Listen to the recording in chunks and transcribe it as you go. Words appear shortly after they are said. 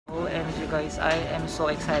OMG guys, I am so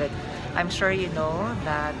excited. I'm sure you know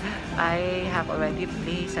that I have already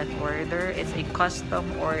placed an order. It's a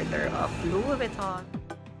custom order of Louis Vuitton.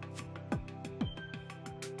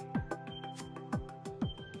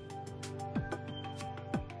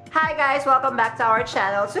 Hi guys, welcome back to our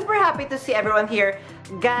channel. Super happy to see everyone here.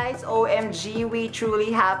 Guys, OMG, we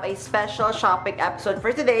truly have a special shopping episode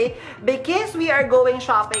for today because we are going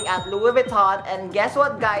shopping at Louis Vuitton. And guess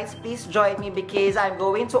what guys, please join me because I'm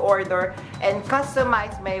going to order and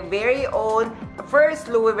customize my very own first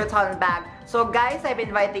Louis Vuitton bag. So guys, I'm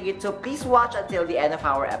inviting you to please watch until the end of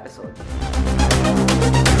our episode.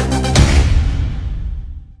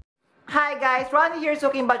 Hi guys, Ronnie here,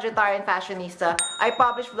 Soaking Budgetarian Fashionista. I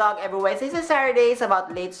publish vlog every Wednesdays and Saturdays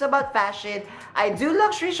about latest about fashion. I do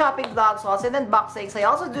luxury shopping vlogs, hauls and unboxings. I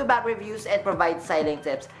also do bag reviews and provide styling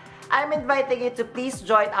tips. I'm inviting you to please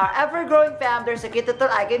join our ever-growing fam. There's a cute little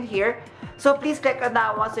icon here. So please click on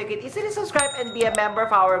that one so you can easily subscribe and be a member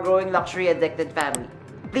of our growing luxury addicted family.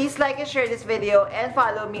 Please like and share this video and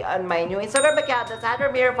follow me on my new Instagram account that's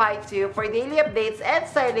 @Ramiro52 for daily updates and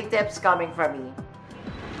styling tips coming from me.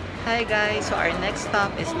 Hi guys, so our next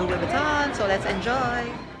stop is Louis Vuitton, so let's enjoy!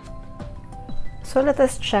 So let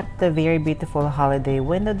us check the very beautiful holiday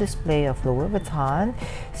window display of Louis Vuitton.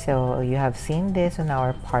 So you have seen this in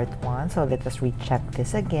our part 1, so let us recheck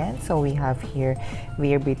this again. So we have here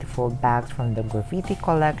very beautiful bags from the Graffiti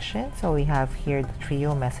Collection. So we have here the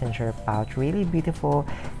Trio Messenger pouch, really beautiful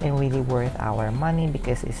and really worth our money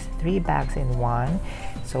because it's 3 bags in 1.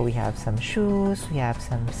 So we have some shoes, we have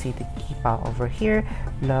some seated Keepall over here.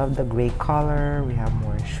 Love the gray color. We have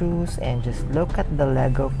more shoes, and just look at the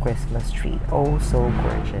Lego Christmas tree. Oh, so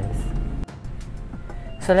gorgeous.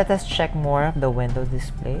 So let us check more of the window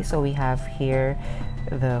display. So we have here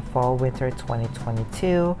the fall winter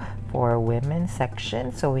 2022 for women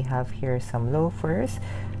section. So we have here some loafers.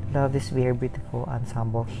 Love this very beautiful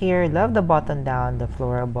ensemble here. Love the button down, the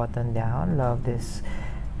floral button down. Love this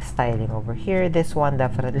styling over here. This one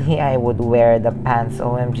definitely I would wear the pants.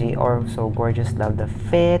 OMG, or so gorgeous. Love the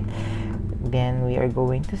fit. Then we are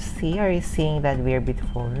going to see, are you seeing that very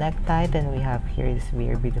beautiful necktie? Then we have here this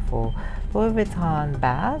very beautiful Louis Vuitton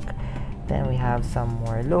bag. Then we have some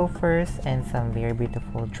more loafers and some very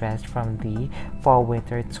beautiful dress from the fall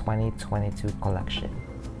winter 2022 collection.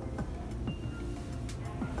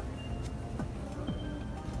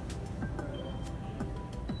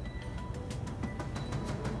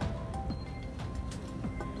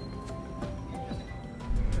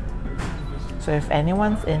 So if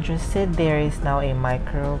anyone's interested, there is now a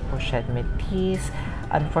micro pochette piece.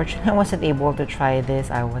 Unfortunately, I wasn't able to try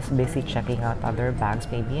this. I was busy checking out other bags,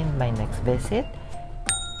 maybe in my next visit.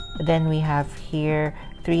 Then we have here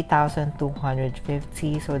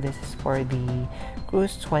 3,250. So this is for the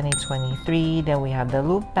Cruise 2023. Then we have the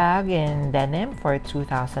loop bag in denim for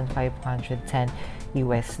 2,510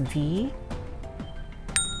 USD.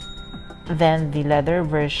 Then the leather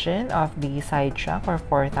version of the side trunk for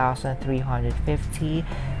 4,350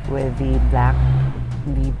 with the black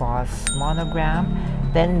Boss monogram.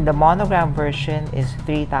 Then the monogram version is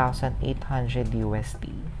 3,800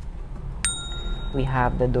 USD. We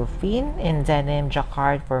have the Dauphine in denim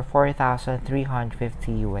jacquard for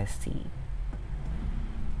 4,350 USD.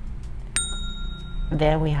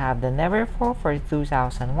 Then we have the Neverfull for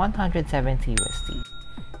 2,170 USD.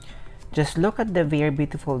 Just look at the very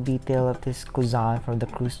beautiful detail of this COUSSIN from the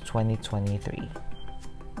Cruise 2023.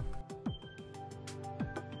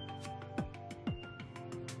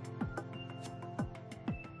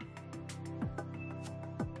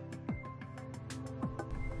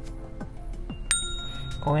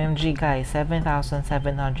 OMG guys,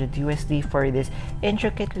 7,700 USD for this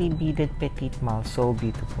intricately beaded petite malle, so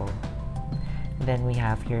beautiful. Then we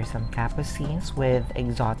have here some capucines with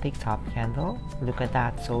exotic top handle. Look at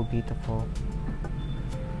that, so beautiful.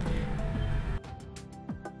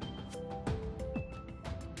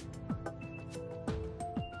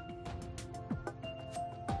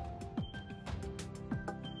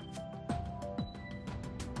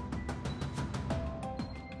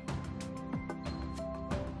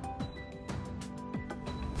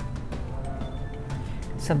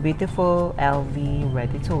 Some beautiful LV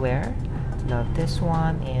ready to wear. Love this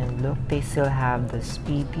one, and look, they still have the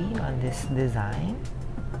Speedy on this design.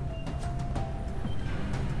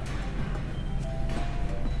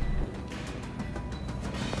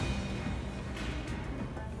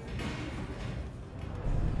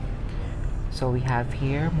 So we have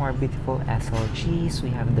here more beautiful SLGs. We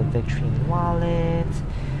have the Victorine wallet.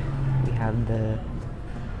 We have the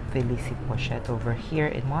FÉLICIE pochette over here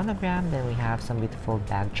in monogram. Then we have some beautiful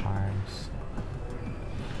bag charms.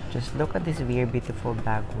 Just look at this very beautiful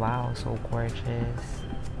bag. Wow, so gorgeous.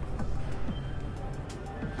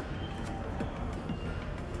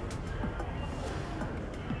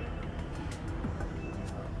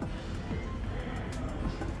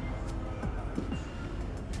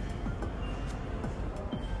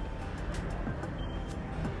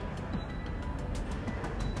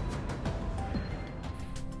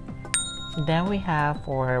 Then we have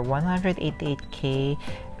for 188K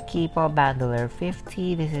Keepall Bandoulière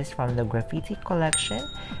 50. This is from the GRAFFITI Collection.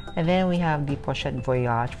 And then we have the Pochette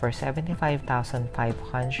Voyage for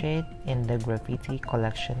 75,500 in the GRAFFITI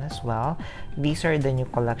Collection as well. These are the new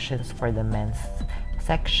collections for the men's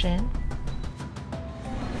section.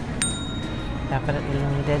 Definitely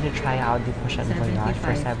needed to try out the Pochette Voyage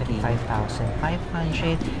for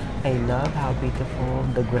 75,500. I love how beautiful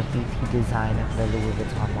the graffiti design of the Louis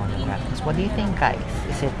Vuitton monogram is. What do you think, guys?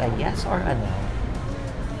 Is it a yes or a no?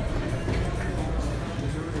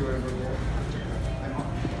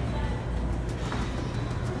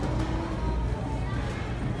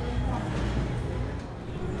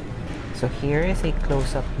 So here is a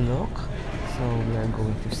close-up look. So we are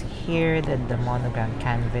going to see here that the monogram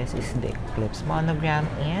canvas is the Eclipse monogram,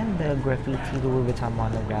 and the graffiti Louis Vuitton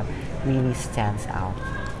monogram really stands out.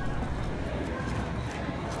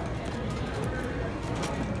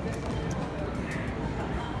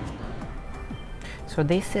 So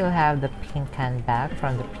they still have the pink can bag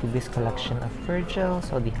from the previous collection of Virgil.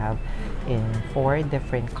 So they have in 4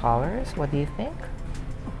 different colors. What do you think?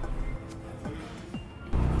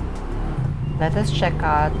 Let us check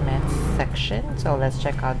out men's section. So let's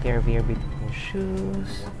check out their very beautiful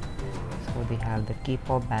shoes. So they have the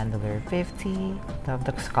Keepall Bandoulière 50. Love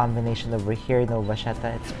the combination over here, no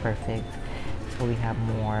vachetta, it's perfect. So we have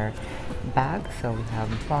more bags. So we have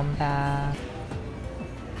bum bag.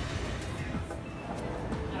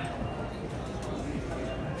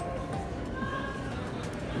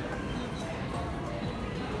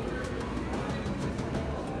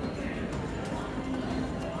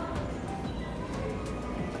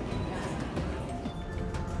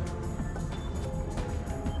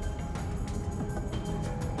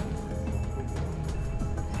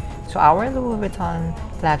 So our Louis Vuitton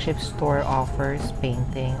flagship store offers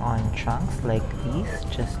painting on trunks like these.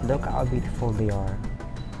 Just look how beautiful they are.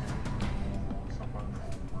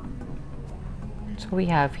 So we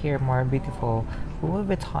have here more beautiful Louis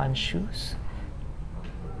Vuitton shoes.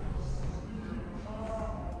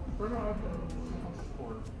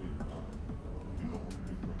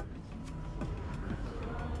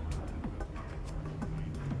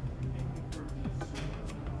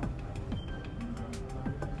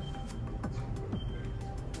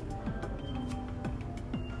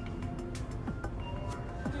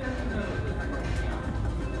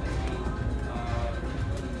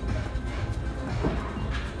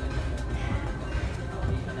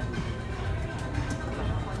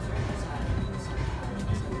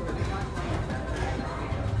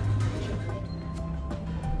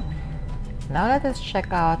 Now let us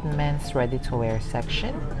check out men's ready-to-wear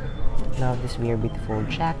section. Love this very beautiful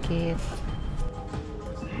jacket.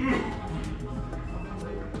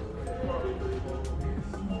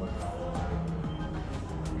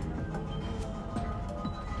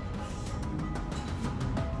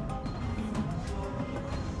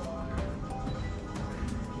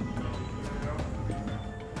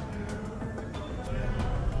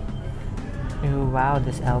 Ooh, wow,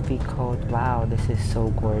 this LV coat. Wow, this is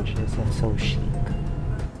so gorgeous and so chic.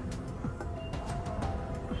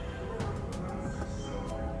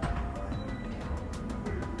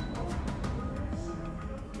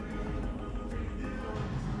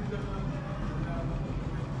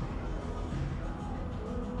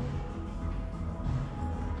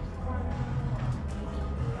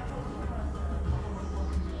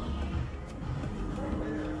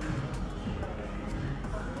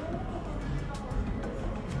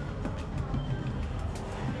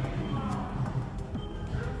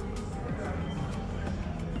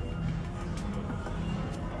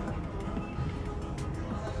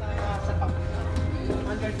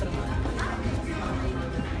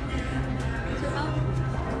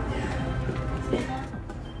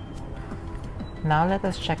 Now let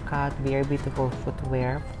us check out very beautiful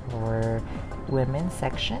footwear for women's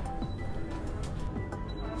section.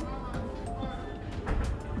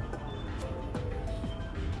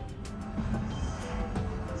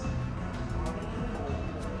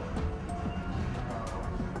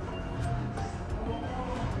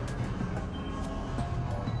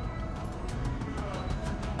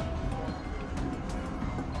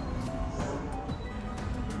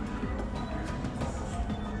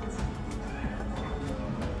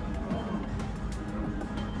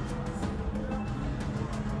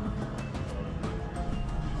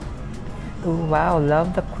 Ooh, wow,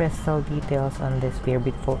 love the crystal details on this very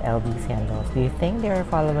beautiful LV sandals. Do you think they are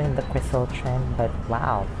following the crystal trend? But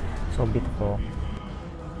wow, so beautiful.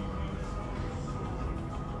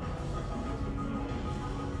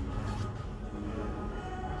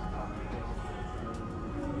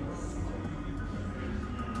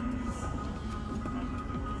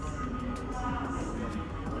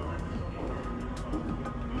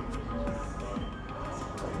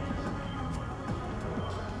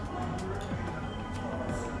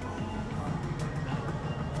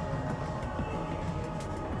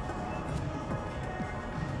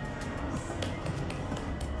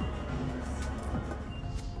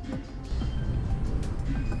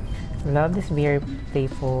 Love this very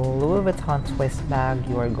playful Louis Vuitton twist bag.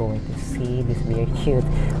 You are going to see this very cute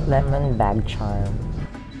lemon bag charm.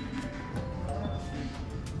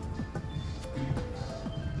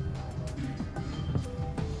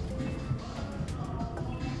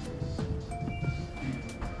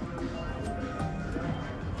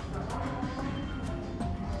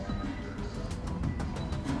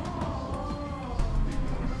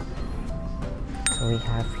 So we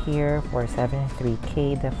have here for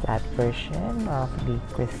 73K the flat version of the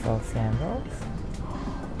crystal sandals.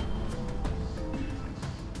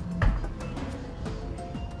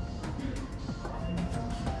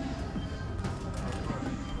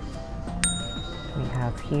 We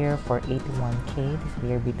have here for 81K this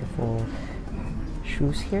very beautiful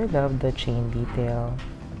shoes here. Love the chain detail.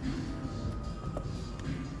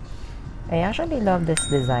 I actually love this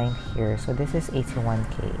design here. So this is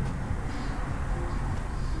 81K.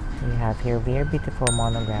 We have here very beautiful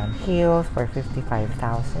monogram heels for 55,000.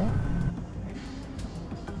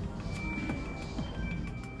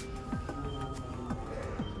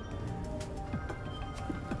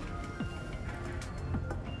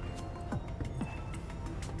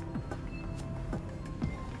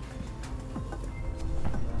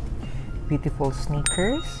 Beautiful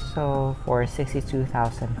sneakers, so for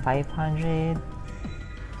 62,500.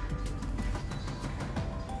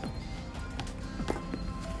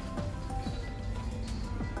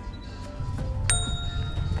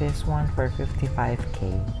 This one for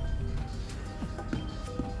 55K.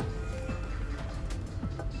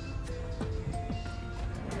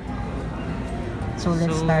 So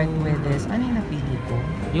let's start with this. Ano yung napili ko?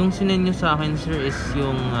 Yung sinend nyo sa akin, sir, is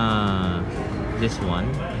yung this one.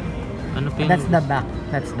 Ano pa yung... That's the back.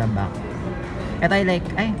 That's the back. Ito I like,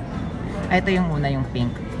 ito yung una, yung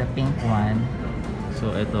pink. The pink one. So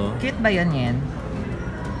ito. Cute ba yun yan?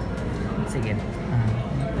 Sige.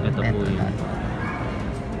 Ito po yun.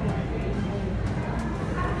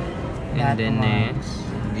 And That then one. next,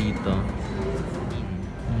 dito.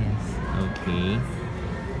 Yes. Okay.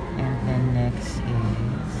 And then next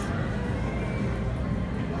is...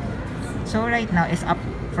 So right now is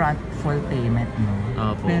upfront full payment, no?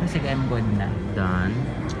 Opo. Pero sige, I'm good na. Done.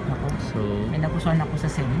 Ako. So, May napusuan ako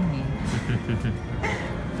sa selling eh.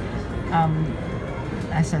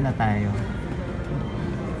 Asa na tayo?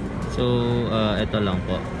 so ito lang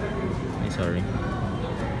po. Ay, sorry.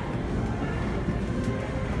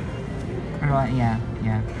 Yeah.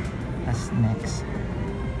 That's next.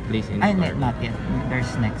 Please Ay, install. not yet.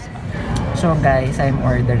 There's next pa. So guys, I'm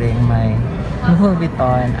ordering my Louis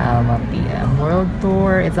Vuitton Alma PM World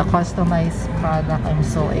Tour. It's a customized product. I'm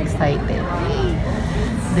so excited.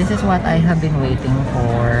 This is what I have been waiting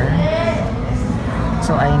for.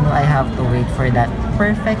 So I know I have to wait for that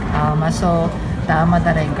perfect Alma. So the Alma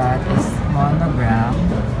that I got is monogram.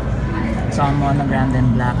 So monogram,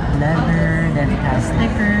 then black leather, then it has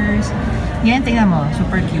stickers. Yan, tingnan mo.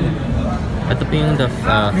 Super cute. Ito po yung the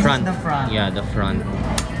This front. is the front. Yeah, the front.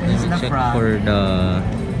 This is Let me the check front. for the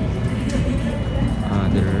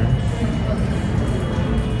other.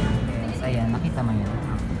 Ayan, nakita mo yun.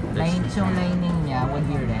 So lining niya would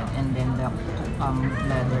be red and then the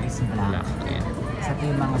leather is black. Black. Yeah. Sa ito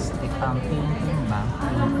yung mga stick, painting ba?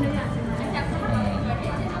 Painting. Ayan.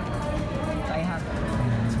 So I have,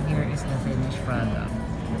 so here is the finished product.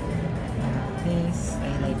 This,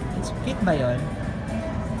 I like, it's cute ba yun?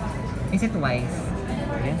 Is it wise?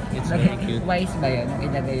 Yeah, it's very cute. Wise ba yun?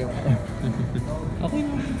 Ilagay yung... Okay,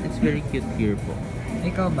 it's very cute here po.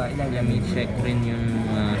 Ikaw ba? Ilagay Let me check rin yung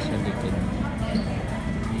sa likod.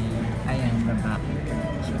 Ayan, the back.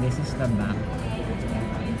 So this is the back.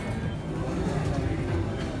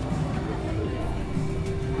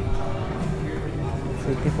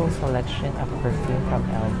 Beautiful selection of perfume from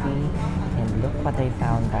LV. And look what I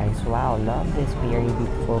found, guys. Wow, love this very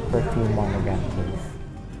beautiful perfume monogram case.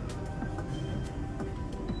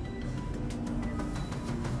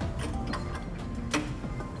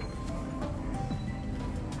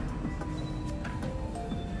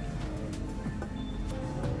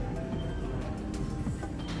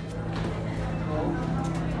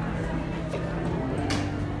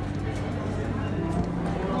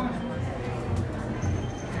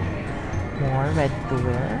 more ready to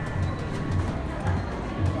wear.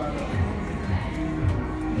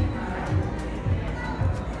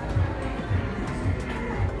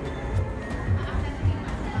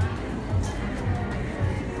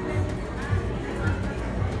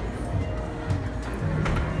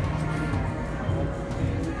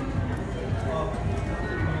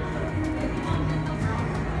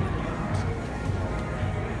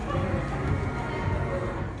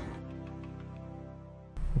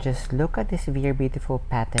 Just look at this very beautiful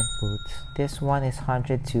patent boots. This one is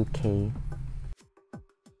 102K.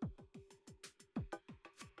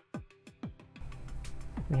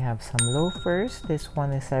 We have some loafers. This one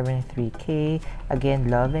is 73K. Again,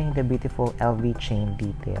 loving the beautiful LV chain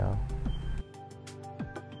detail.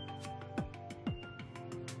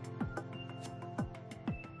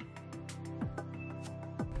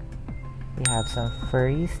 We have some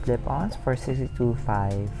furry slip-ons for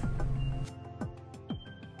 62.5.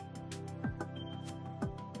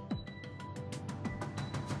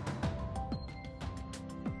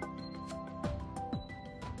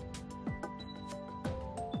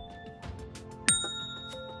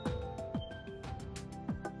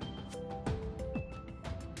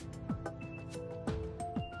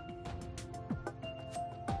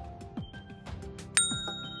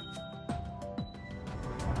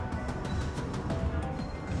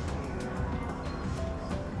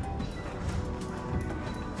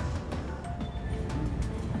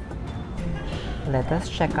 Let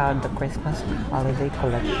us check out the Christmas holiday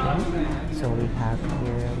collection. So we have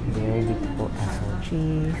here very beautiful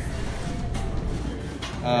SLGs.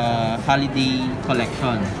 Holiday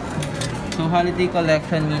collection. So holiday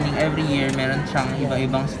collection meaning every year meron siyang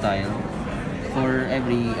iba-ibang style for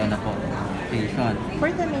every occasion.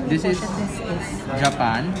 For the mini this is is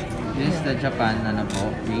Japan. This is the Japan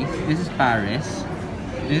base. This is Paris.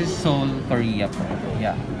 This is Seoul, Korea po.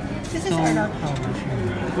 Yeah. This is around how much?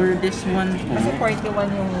 For this one po, Kasi 41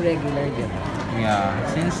 yung regular dito. yeah,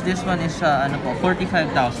 since this one is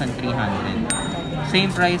 45,300.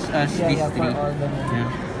 Same price as these three. Yeah.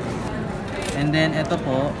 And then ito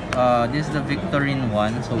po, this is the Victorine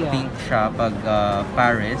one. So pink siya pag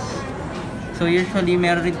Paris. So usually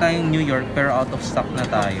meron rin tayong New York pero out of stock na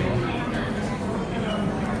tayo.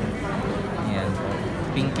 Ayan po.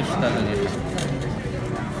 Pinkish talaga siya.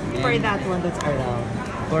 For that one, that's around.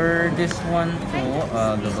 For this one po,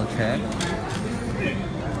 double check.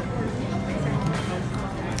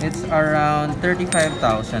 It's around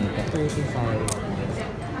 35,000 po. 35.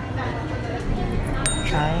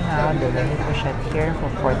 Trying out the mini pochette here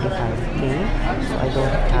for 45K. So I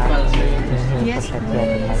don't have the mini pochette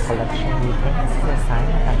yet in my collection. Do you think this is a sign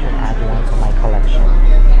that I should add one to my collection?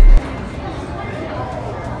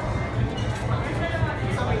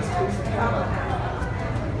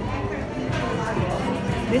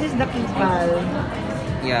 This is the Keepall.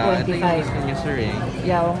 Yeah, 25. ito yung gusto niyo sir eh.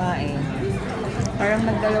 Yeah, oo nga eh. Parang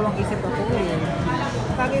nagdalawang isip ako eh.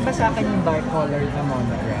 Bagay ba sa akin yung dark color na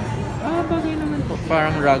monogram? Bagay naman po.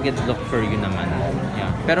 Parang rugged look for you naman.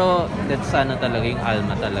 Yeah. Pero that's talaga yung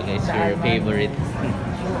Alma talaga is your favorite.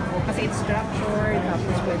 Kasi it's structured,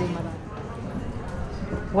 tapos pwede marami.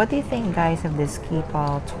 What do you think guys of this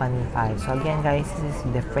Keepall 25? So again guys, this is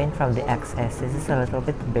different from the XS. This is a little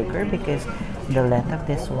bit bigger because the length of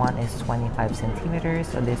this one is 25 centimeters.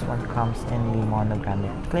 So this one comes in the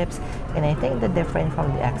monogrammic clips. And I think the different from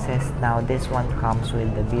the XS now, this one comes with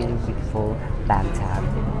the really beautiful back tab.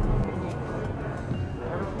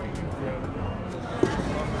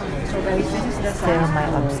 So guys, this is the still my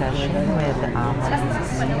obsession with the Alma.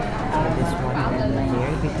 This one is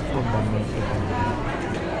very beautiful dominated.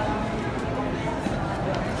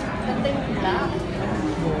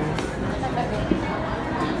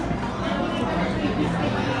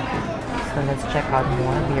 So let's check out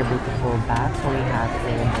more of your beautiful bags. So we have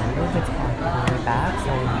a Louis VUITTON bag.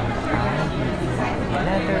 So we have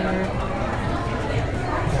leather,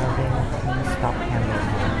 building stock handle.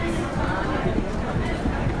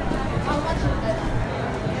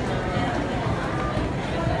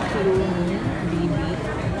 BB.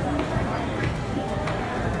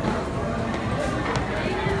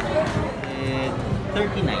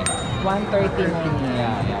 39. 139.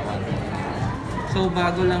 Yeah, 139. So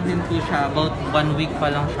bago lang din po siya, about 1 week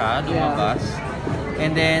pa lang siya lumabas.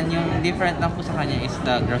 And then yung different lang po sa kanya is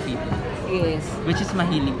the graffiti. Yes. Which is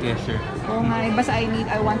mahilig ko sir. Oo nga, basta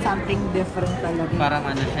I want something different talaga. Parang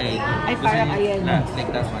siya eh. Ay, parang ayan.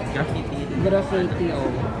 Like that one. Graffiti. Graffiti,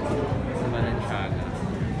 oh. Sa Balenciaga.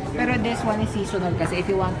 Pero this one is seasonal kasi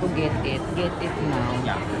if you want to get it now.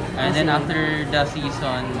 Yeah. And then after the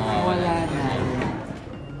season, wala na.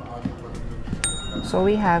 So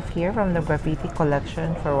we have here from the Graffiti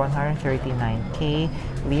Collection for 139K,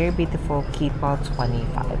 very beautiful Keepall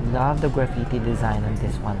 25. Love the graffiti design on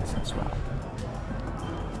this one as well.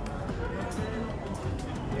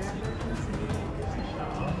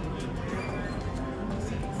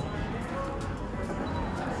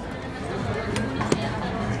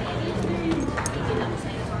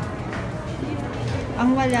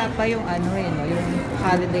 Ang wala pa yung ano eh, no? Yung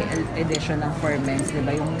holiday edition ng For Men's, di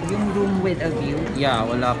ba? Yung room with a view. Yeah,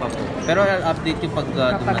 wala pa po. Pero I'll update you pag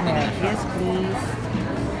dumating na siya. Yes, please.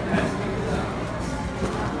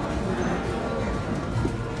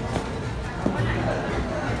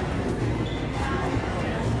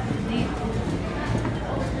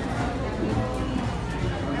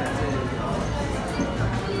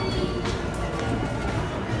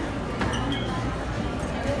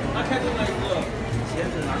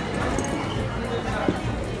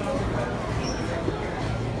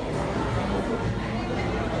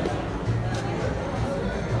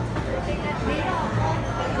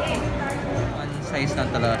 Size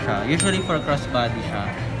lang talaga siya. Usually for crossbody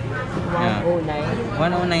siya. 109.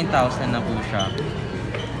 109,000 na po siya.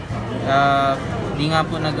 Di nga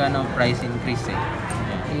po price increase eh.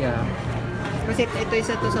 Yeah. Kasi ito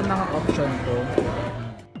isa to sa mga option ko.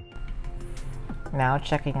 Now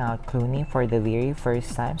checking out Clooney for the very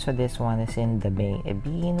first time. So this one is in the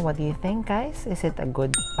Bean. What do you think, guys? Is it a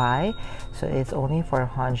good buy? So it's only for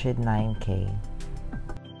 109K.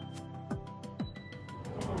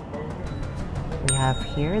 We have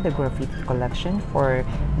here the Graffiti Collection for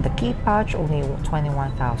the key pouch, only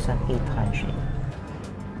 21,800.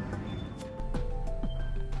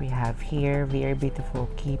 We have here very beautiful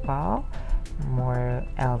Keepall, more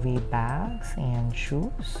LV bags and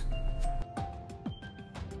shoes.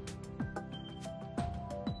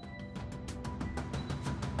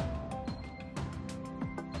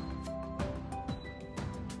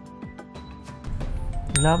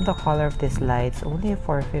 Love the color of these lights, only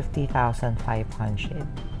for 50,500.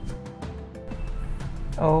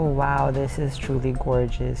 Oh wow, this is truly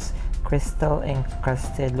gorgeous. Crystal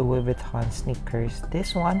encrusted Louis Vuitton sneakers.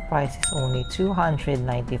 This one price is only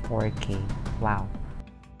 294K. Wow.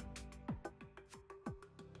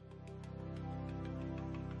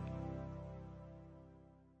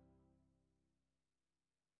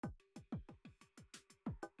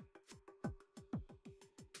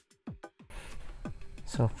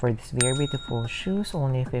 So for this very beautiful shoes,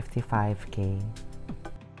 only 55K.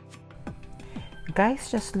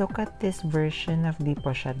 Guys, just look at this version of the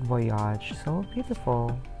Pochette Voyage. So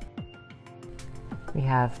beautiful. We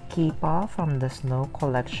have Keepall from the Snow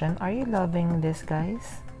Collection. Are you loving this,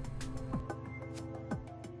 guys?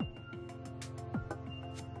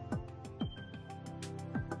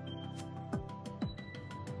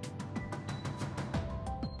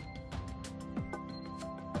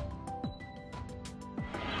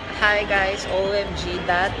 Hi guys, OMG,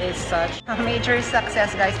 that is such a major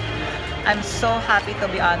success, guys. I'm so happy, to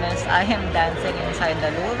be honest. I am dancing inside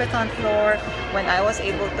the Louis Vuitton floor when I was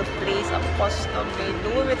able to place a custom-made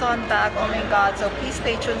Louis Vuitton bag. Oh my god, so please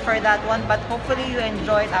stay tuned for that one. But hopefully you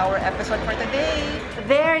enjoyed our episode for today.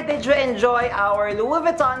 There, did you enjoy our Louis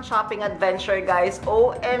Vuitton shopping adventure, guys?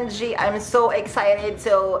 OMG, I'm so excited.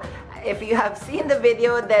 So if you have seen the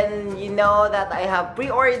video, then you know that I have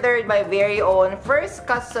pre-ordered my very own first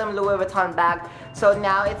custom Louis Vuitton bag. So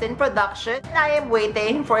now it's in production and I am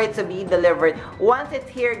waiting for it to be delivered. Once it's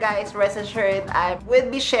here, guys, rest assured I will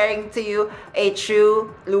be sharing to you a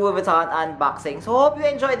true Louis Vuitton unboxing. So hope you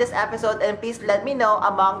enjoyed this episode, and please let me know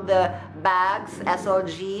among the bags,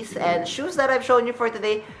 SLGs, and shoes that I've shown you for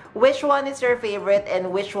today, which one is your favorite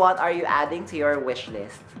and which one are you adding to your wish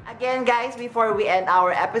list. Again, guys, before we end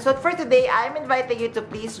our episode for today, I'm inviting you to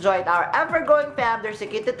please join our ever-growing fam. There's a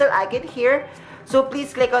cute little icon here. So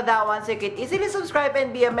please click on that one so you can easily subscribe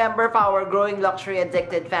and be a member of our growing luxury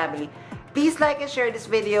addicted family. Please like and share this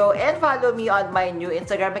video and follow me on my new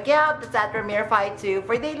Instagram account, that's at Premiere52,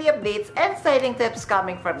 for daily updates and styling tips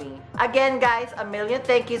coming from me. Again, guys, a million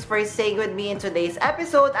thank yous for staying with me in today's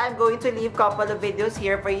episode. I'm going to leave a couple of videos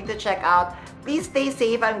here for you to check out. Please stay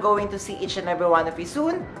safe. I'm going to see each and every one of you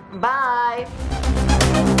soon. Bye!